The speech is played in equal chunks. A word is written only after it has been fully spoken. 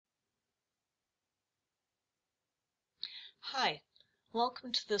Hi,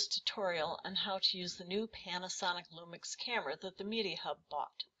 welcome to this tutorial on how to use the new Panasonic Lumix camera that the Media Hub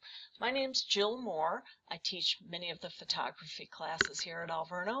bought. My name's Jill Moore. I teach many of the photography classes here at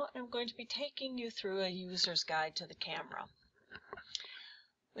Alverno, and I'm going to be taking you through a user's guide to the camera.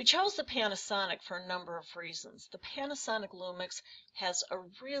 We chose the Panasonic for a number of reasons. The Panasonic Lumix has a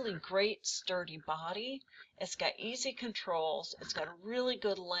really great sturdy body. It's got easy controls. It's got a really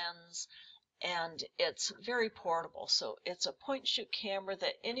good lens. And it's very portable, so it's a point-and-shoot camera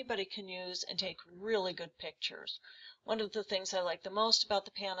that anybody can use and take really good pictures. One of the things I like the most about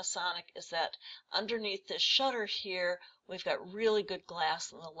the Panasonic is that underneath this shutter here, we've got really good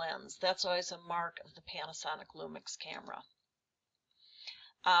glass in the lens. That's always a mark of the Panasonic Lumix camera.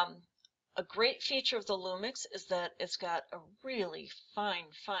 A great feature of the Lumix is that it's got a really fine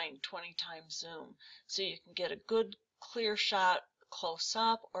 20 times zoom, so you can get a good clear shot close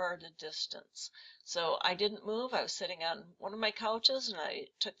up or at a distance. So I didn't move. I was sitting on one of my couches and I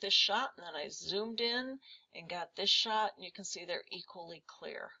took this shot and then I zoomed in and got this shot, and you can see they're equally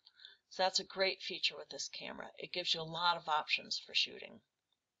clear. So that's a great feature with this camera. It gives you a lot of options for shooting.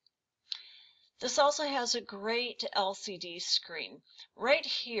 This also has a great LCD screen. Right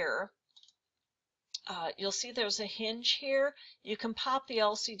here, you'll see there's a hinge here. You can pop the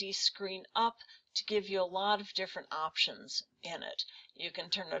LCD screen up to give you a lot of different options in it. You can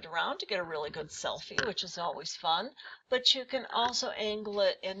turn it around to get a really good selfie, which is always fun, but you can also angle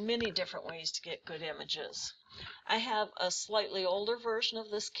it in many different ways to get good images. I have a slightly older version of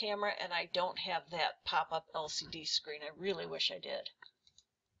this camera and I don't have that pop-up LCD screen. I really wish I did.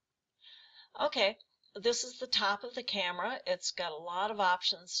 Okay, this is the top of the camera. It's got a lot of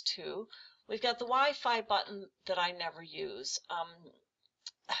options too. We've got the Wi-Fi button that I never use.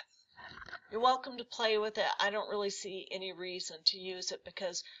 You're welcome to play with it. I don't really see any reason to use it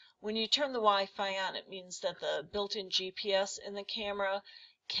because when you turn the Wi-Fi on, it means that the built-in GPS in the camera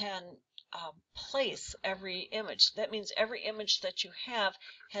can place every image. That means every image that you have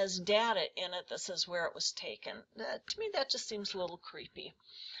has data in it that says where it was taken. To me, that just seems a little creepy.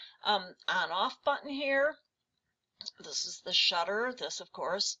 On-off button here. This is the shutter. This, of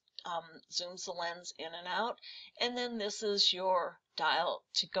course, zooms the lens in and out. And then this is your dial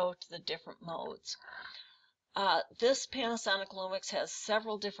to go to the different modes. This Panasonic Lumix has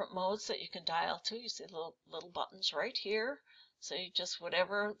several different modes that you can dial to. You see little buttons right here. So you just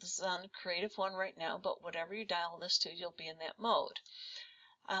whatever, this is on creative one right now, but whatever you dial this to, you'll be in that mode.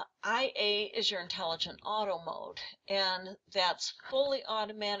 IA is your intelligent auto mode, and that's fully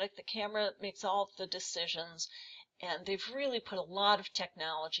automatic. The camera makes all of the decisions, and they've really put a lot of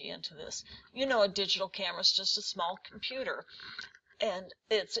technology into this. You know, a digital camera is just a small computer, and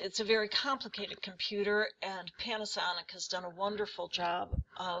it's a very complicated computer, and Panasonic has done a wonderful job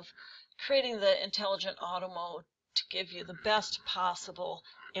of creating the intelligent auto mode to give you the best possible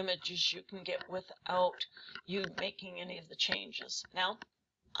images you can get without you making any of the changes. Now,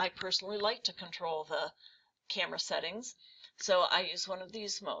 I personally like to control the camera settings, so I use one of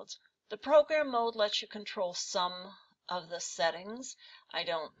these modes. The program mode lets you control some of the settings. I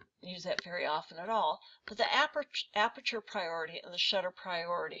don't use that very often at all, but the aperture priority and the shutter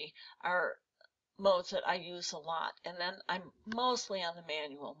priority are modes that I use a lot, and then I'm mostly on the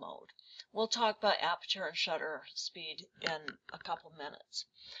manual mode. We'll talk about aperture and shutter speed in a couple minutes.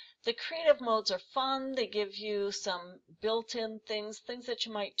 The creative modes are fun. They give you some built-in things that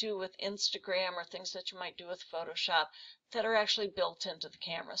you might do with Instagram or things that you might do with Photoshop that are actually built into the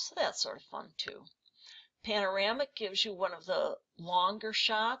camera, so that's sort of fun too. Panoramic gives you one of the longer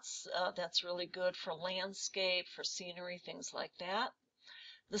shots. That's really good for landscape, for scenery, things like that.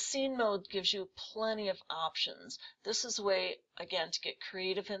 The scene mode gives you plenty of options. This is a way, again, to get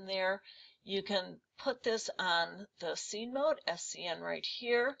creative in there. You can put this on the scene mode, SCN right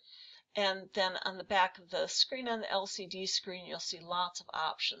here, and then on the back of the screen on the LCD screen, you'll see lots of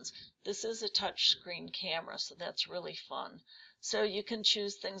options. This is a touch screen camera, so that's really fun. So you can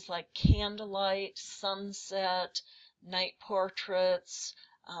choose things like candlelight, sunset, night portraits,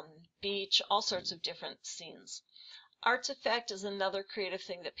 beach, all sorts of different scenes. Arts Effect is another creative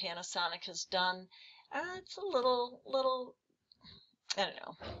thing that Panasonic has done. It's a little I don't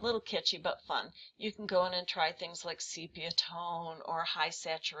know, a little kitschy but fun. You can go in and try things like sepia tone or high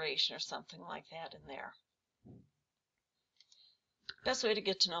saturation or something like that in there. Best way to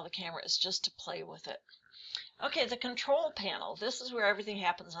get to know the camera is just to play with it. Okay, the control panel. This is where everything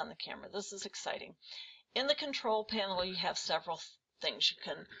happens on the camera. This is exciting. In the control panel, you have several things. You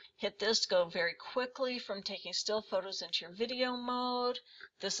can hit this to go very quickly from taking still photos into your video mode.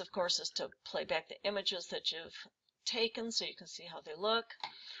 This, of course, is to play back the images that you've taken so you can see how they look.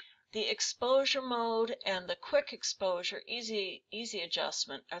 The exposure mode and the quick exposure, easy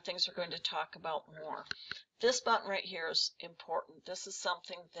adjustment, are things we're going to talk about more. This button right here is important. This is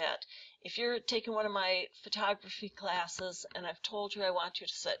something that if you're taking one of my photography classes and I've told you I want you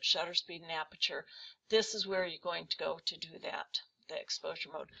to set shutter speed and aperture, this is where you're going to go to do that, the exposure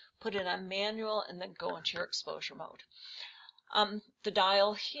mode. Put it on manual and then go into your exposure mode. The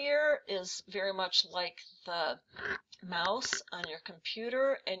dial here is very much like the mouse on your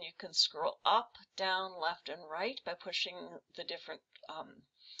computer, and you can scroll up, down, left, and right by pushing the different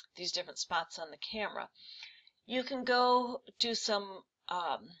these different spots on the camera. You can go do some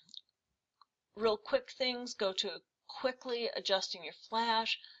real quick things, go to quickly adjusting your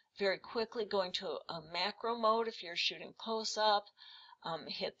flash, very quickly going to a macro mode if you're shooting close up,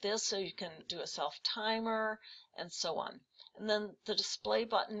 hit this so you can do a self timer, and so on. And then the display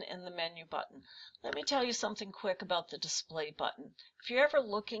button and the menu button. Let me tell you something quick about the display button. If you're ever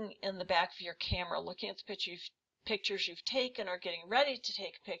looking in the back of your camera, looking at the pictures you've taken or getting ready to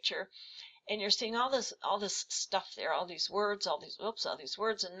take a picture, and you're seeing all this stuff there, all these words, all these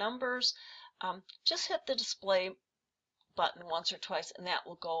words and numbers, just hit the display button once or twice and that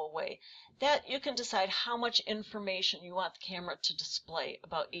will go away. That you can decide how much information you want the camera to display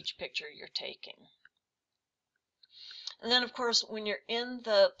about each picture you're taking. And then of course when you're in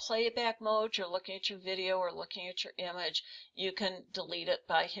the playback mode, you're looking at your video or looking at your image, you can delete it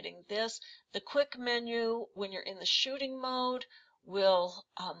by hitting this. The quick menu when you're in the shooting mode will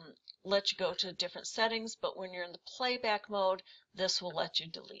let you go to different settings, but when you're in the playback mode, this will let you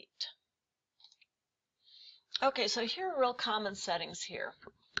delete. Okay, so here are real common settings here.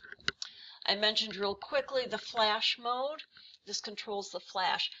 I mentioned real quickly the flash mode. This controls the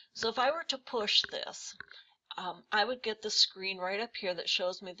flash. So if I were to push this, I would get the screen right up here that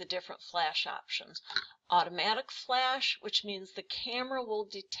shows me the different flash options. Automatic flash, which means the camera will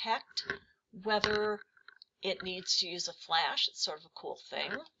detect whether it needs to use a flash. It's sort of a cool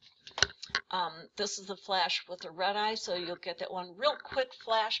thing. This is the flash with the red eye, so you'll get that one real quick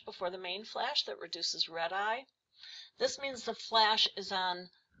flash before the main flash that reduces red eye. This means the flash is on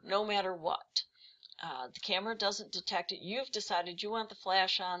no matter what. The camera doesn't detect it. You've decided you want the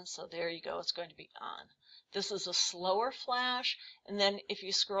flash on, so there you go, it's going to be on. This is a slower flash, and then if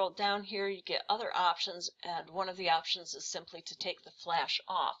you scroll down here you get other options, and one of the options is simply to take the flash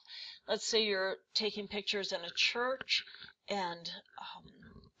off. Let's say you're taking pictures in a church and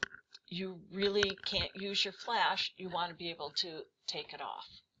you really can't use your flash. You want to be able to take it off.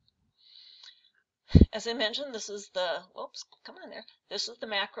 As I mentioned, this is the, this is the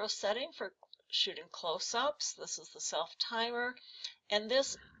macro setting for shooting close-ups. This is the self-timer, and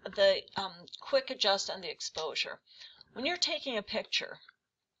this, the quick adjust on the exposure. When you're taking a picture,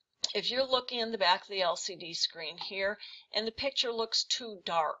 if you're looking in the back of the LCD screen here, and the picture looks too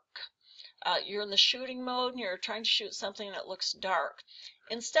dark, you're in the shooting mode and you're trying to shoot something that looks dark.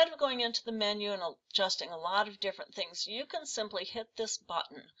 Instead of going into the menu and adjusting a lot of different things, you can simply hit this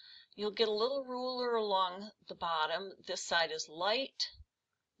button. You'll get a little ruler along the bottom. This side is light,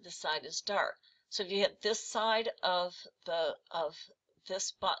 this side is dark. So if you hit this side of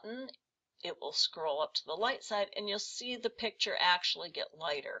this button, it will scroll up to the light side and you'll see the picture actually get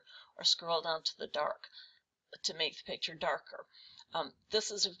lighter, or scroll down to the dark to make the picture darker. This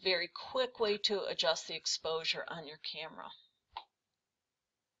is a very quick way to adjust the exposure on your camera.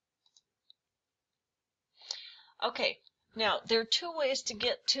 Okay, now there are two ways to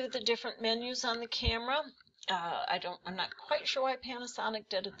get to the different menus on the camera. I'm not quite sure why Panasonic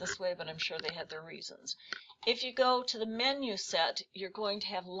did it this way, but I'm sure they had their reasons. If you go to the menu set, you're going to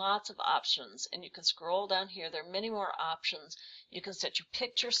have lots of options, and you can scroll down here. There are many more options. You can set your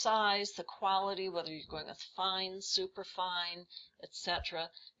picture size, the quality, whether you're going with fine, super fine, etc.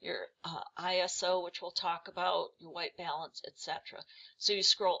 Your ISO, which we'll talk about, your white balance, etc. So you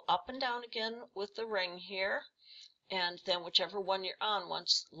scroll up and down again with the ring here, and then whichever one you're on,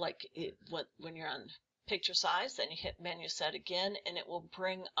 when you're on picture size, then you hit menu set again, and it will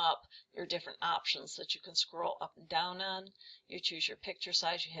bring up your different options that you can scroll up and down on. You choose your picture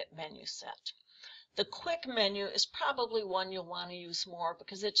size, you hit menu set. The quick menu is probably one you'll want to use more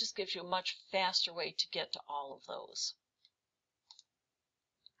because it just gives you a much faster way to get to all of those.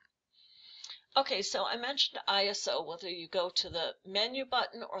 Okay, so I mentioned ISO. Whether you go to the menu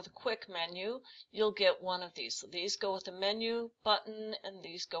button or the quick menu, you'll get one of these. So these go with the menu button and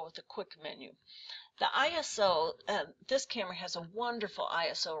these go with the quick menu. The ISO, this camera has a wonderful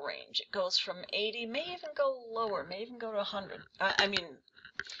ISO range. It goes from 80, may even go lower, may even go to 100.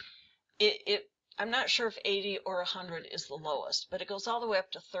 I'm not sure if 80 or 100 is the lowest, but it goes all the way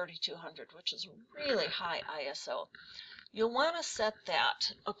up to 3200, which is really high ISO. You'll want to set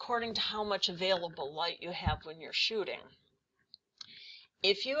that according to how much available light you have when you're shooting.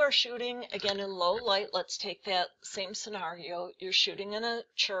 If you are shooting, again, in low light, let's take that same scenario. You're shooting in a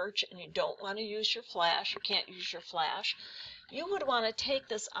church and you don't want to use your flash, you can't use your flash. You would want to take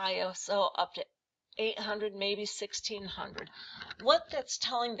this ISO up to 800, maybe 1600. What that's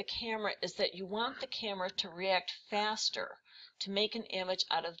telling the camera is that you want the camera to react faster to make an image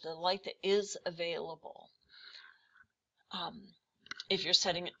out of the light that is available. If you're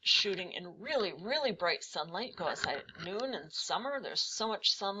shooting in really, really bright sunlight, go outside at noon in summer, there's so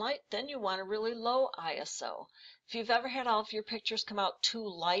much sunlight, then you want a really low ISO. If you've ever had all of your pictures come out too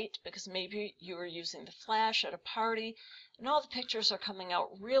light because maybe you were using the flash at a party and all the pictures are coming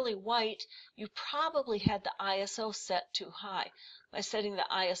out really white, you probably had the ISO set too high. By setting the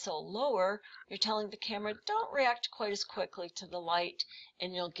ISO lower, you're telling the camera don't react quite as quickly to the light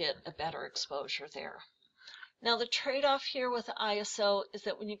and you'll get a better exposure there. Now the trade-off here with the ISO is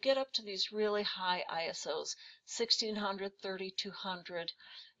that when you get up to these really high ISOs, 1600, 3200,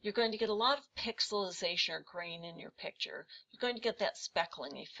 you're going to get a lot of pixelization or grain in your picture. You're going to get that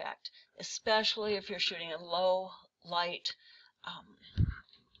speckling effect, especially if you're shooting in low light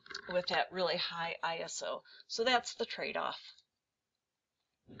with that really high ISO. So that's the trade-off.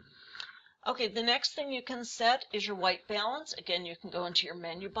 Okay, the next thing you can set is your white balance. Again, you can go into your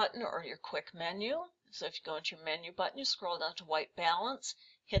menu button or your quick menu. So if you go into your menu button, you scroll down to white balance,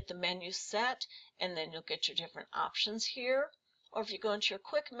 hit the menu set, and then you'll get your different options here. Or if you go into your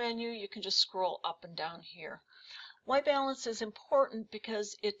quick menu, you can just scroll up and down here. White balance is important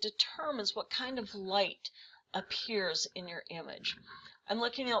because it determines what kind of light appears in your image. I'm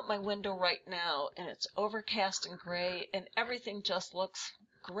looking out my window right now, and it's overcast and gray, and everything just looks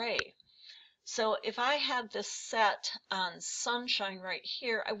gray. So if I had this set on sunshine right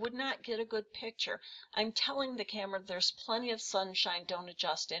here, I would not get a good picture. I'm telling the camera there's plenty of sunshine, don't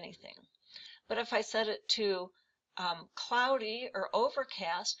adjust anything. But if I set it to cloudy or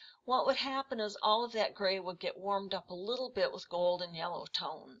overcast, what would happen is all of that gray would get warmed up a little bit with gold and yellow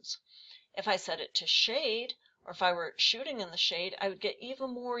tones. If I set it to shade, or if I were shooting in the shade, I would get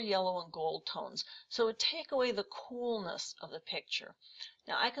even more yellow and gold tones. So it would take away the coolness of the picture.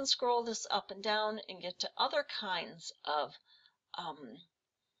 Now I can scroll this up and down and get to other kinds of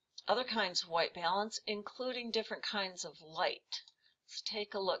white balance, including different kinds of light. Let's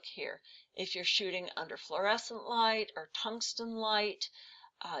take a look here. If you're shooting under fluorescent light or tungsten light,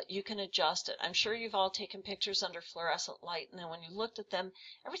 you can adjust it. I'm sure you've all taken pictures under fluorescent light, and then when you looked at them,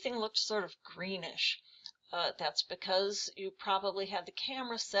 everything looked sort of greenish. That's because you probably had the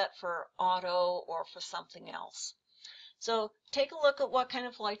camera set for auto or for something else. So take a look at what kind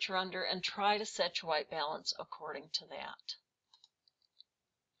of light you're under and try to set your white balance according to that.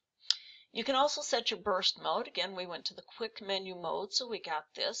 You can also set your burst mode. Again, we went to the quick menu mode, so we got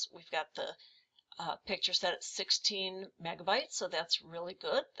this. We've got the picture set at 16 megabytes, so that's really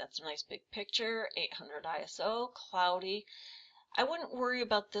good. That's a nice big picture, 800 ISO, cloudy. I wouldn't worry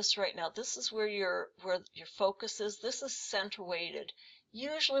about this right now. This is where your focus is. This is center weighted.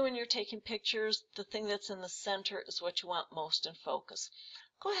 Usually when you're taking pictures, the thing that's in the center is what you want most in focus.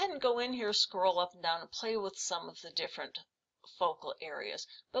 Go ahead and go in here, scroll up and down, and play with some of the different focal areas,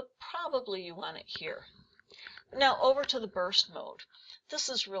 but probably you want it here. Now over to the burst mode. This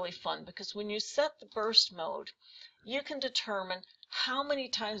is really fun because when you set the burst mode, you can determine how many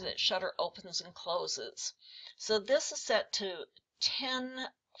times that shutter opens and closes. So this is set to 10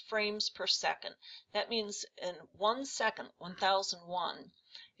 frames per second. That means in 1 second, 1001.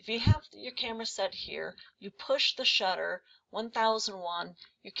 If you have your camera set here, you push the shutter, 1001,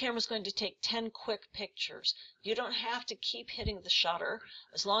 your camera's going to take 10 quick pictures. You don't have to keep hitting the shutter.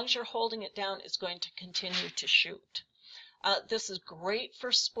 As long as you're holding it down, it's going to continue to shoot. This is great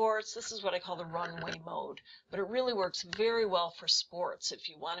for sports. This is what I call the runway mode, but it really works very well for sports if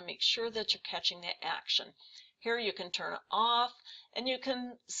you want to make sure that you're catching the action. Here you can turn it off, and you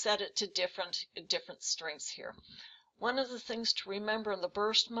can set it to different strengths here. One of the things to remember in the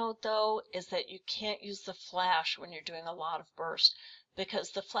burst mode, though, is that you can't use the flash when you're doing a lot of burst,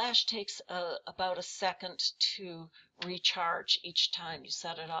 because the flash takes about a second to recharge each time you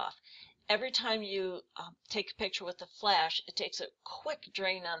set it off. Every time you take a picture with the flash, it takes a quick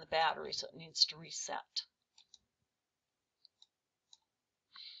drain on the battery, so it needs to reset.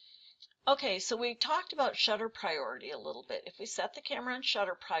 Okay, so we talked about shutter priority a little bit. If we set the camera on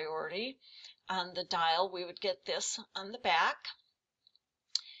shutter priority on the dial, we would get this on the back.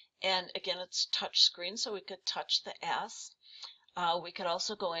 And again, it's touch screen, so we could touch the S. We could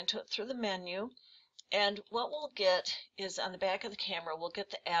also go into it through the menu. And what we'll get is on the back of the camera, we'll get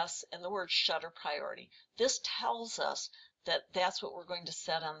the S and the word shutter priority. This tells us that that's what we're going to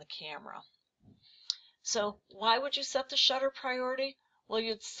set on the camera. So why would you set the shutter priority? Well,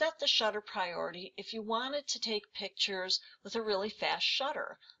 you'd set the shutter priority if you wanted to take pictures with a really fast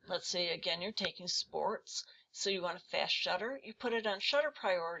shutter. Let's say, again, you're taking sports, so you want a fast shutter. You put it on shutter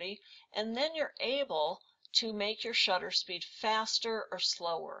priority, and then you're able to make your shutter speed faster or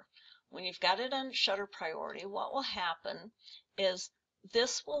slower. When you've got it on shutter priority, what will happen is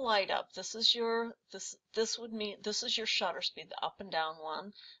this will light up. This is your this is your shutter speed, the up and down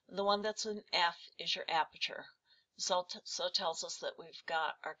one. The one that's an F is your aperture. So it tells us that we've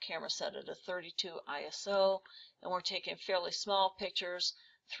got our camera set at a 32 ISO, and we're taking fairly small pictures,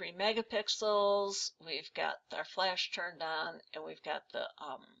 3 megapixels. We've got our flash turned on, and we've got the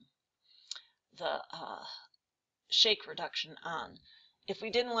shake reduction on. If we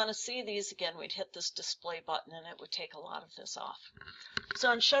didn't want to see these again, we'd hit this display button, and it would take a lot of this off. So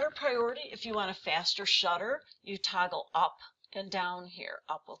on shutter priority, if you want a faster shutter, you toggle up and down here.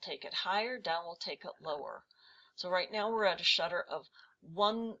 Up will take it higher, down will take it lower. So right now we're at a shutter of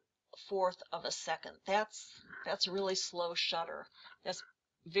 1/4 of a second. That's a really slow shutter. That's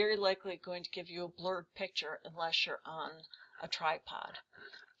very likely going to give you a blurred picture unless you're on a tripod.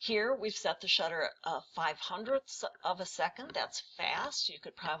 Here we've set the shutter at 5/100ths of a second. That's fast. You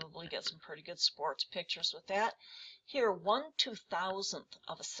could probably get some pretty good sports pictures with that. Here, 1/2000th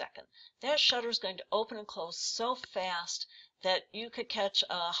of a second. That shutter is going to open and close so fast that you could catch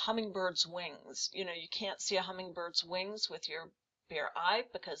a hummingbird's wings. You know, you can't see a hummingbird's wings with your bare eye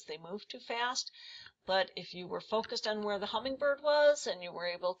because they move too fast. But if you were focused on where the hummingbird was and you were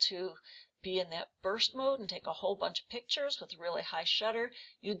able to be in that burst mode and take a whole bunch of pictures with a really high shutter,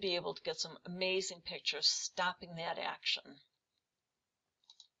 you'd be able to get some amazing pictures stopping that action.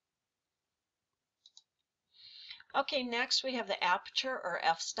 Okay, next we have the aperture or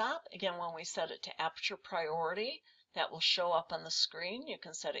f-stop. Again, when we set it to aperture priority, that will show up on the screen. You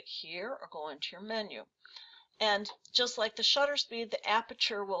can set it here or go into your menu. And just like the shutter speed, the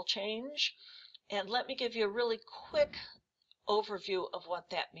aperture will change. And let me give you a really quick overview of what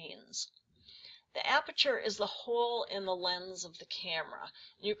that means. The aperture is the hole in the lens of the camera.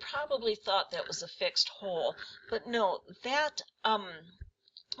 You probably thought that was a fixed hole, but no, that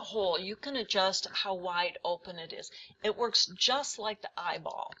hole, you can adjust how wide open it is. It works just like the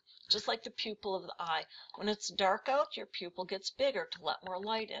eyeball, just like the pupil of the eye. When it's dark out, your pupil gets bigger to let more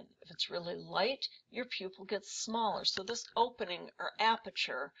light in. If it's really light, your pupil gets smaller. So this opening or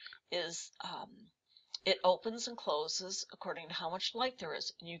aperture is it opens and closes according to how much light there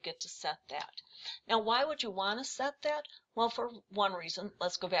is, and you get to set that. Now, why would you want to set that? Well, for one reason.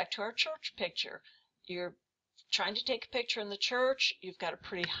 Let's go back to our church picture. You're trying to take a picture in the church. You've got a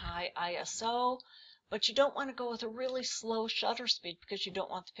pretty high ISO, but you don't want to go with a really slow shutter speed because you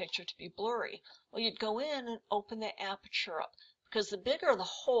don't want the picture to be blurry. Well, you'd go in and open the aperture up, because the bigger the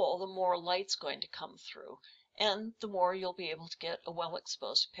hole, the more light's going to come through, and the more you'll be able to get a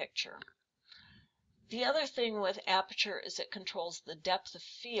well-exposed picture. The other thing with aperture is it controls the depth of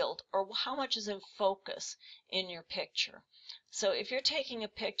field, or how much is in focus in your picture. So if you're taking a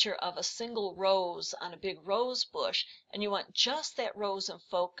picture of a single rose on a big rose bush and you want just that rose in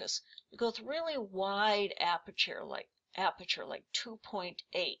focus, you go with really wide aperture like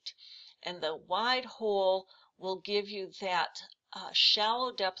 2.8, and the wide hole will give you that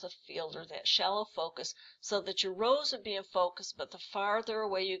shallow depth of field, or that shallow focus, so that your rose would be in focus, but the farther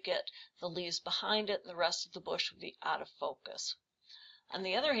away you get, the leaves behind it and the rest of the bush would be out of focus. On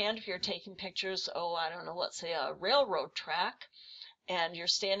the other hand, if you're taking pictures, I don't know, let's say a railroad track, and you're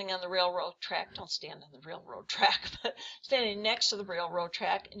standing on the railroad track, don't stand on the railroad track, but standing next to the railroad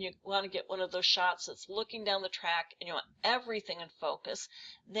track, and you want to get one of those shots that's looking down the track and you want everything in focus,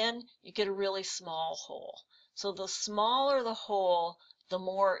 then you get a really small hole. So the smaller the hole, the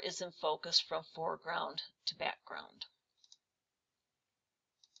more is in focus from foreground to background.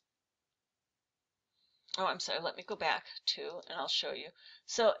 Oh, I'm sorry, let me go back to, and I'll show you.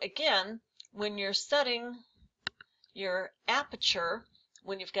 So again, when you're setting your aperture,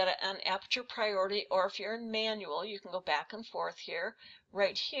 when you've got it on aperture priority, or if you're in manual, you can go back and forth here.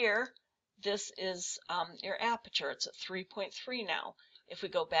 Right here, this is your aperture. It's at 3.3 now. If we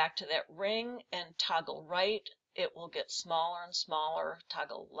go back to that ring and toggle right, it will get smaller and smaller.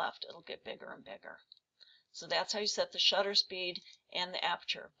 Toggle left, it'll get bigger and bigger. So that's how you set the shutter speed and the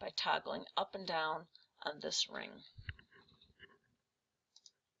aperture, by toggling up and down on this ring.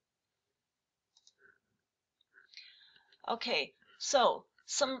 Okay, so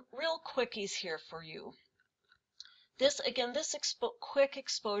some real quickies here for you. This, again, this quick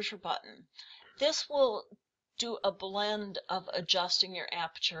exposure button. This will do a blend of adjusting your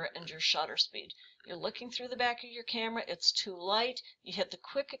aperture and your shutter speed. You're looking through the back of your camera, it's too light, you hit the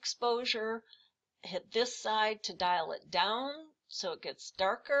quick exposure, hit this side to dial it down so it gets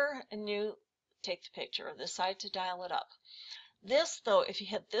darker, and you take the picture, or this side to dial it up. This, though, if you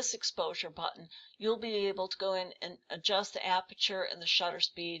hit this exposure button, you'll be able to go in and adjust the aperture and the shutter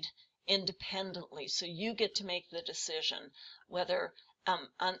speed independently. So you get to make the decision whether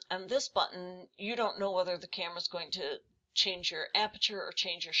on this button, you don't know whether the camera is going to change your aperture or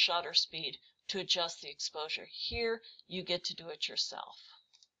change your shutter speed to adjust the exposure. Here, you get to do it yourself.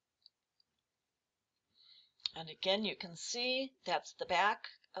 And again, you can see that's the back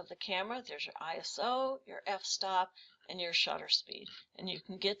of the camera. There's your ISO, your f-stop, and your shutter speed. And you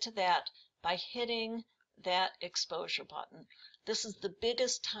can get to that by hitting that exposure button. This is the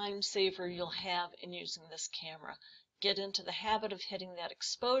biggest time saver you'll have in using this camera. Get into the habit of hitting that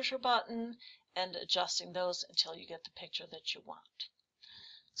exposure button and adjusting those until you get the picture that you want.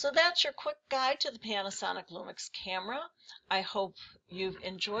 So that's your quick guide to the Panasonic Lumix camera. I hope you've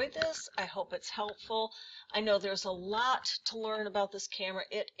enjoyed this. I hope it's helpful. I know there's a lot to learn about this camera.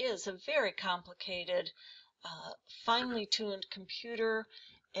 It is a very complicated, finely tuned computer,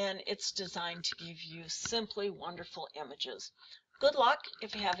 and it's designed to give you simply wonderful images. Good luck.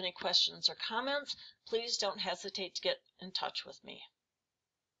 If you have any questions or comments, please don't hesitate to get in touch with me.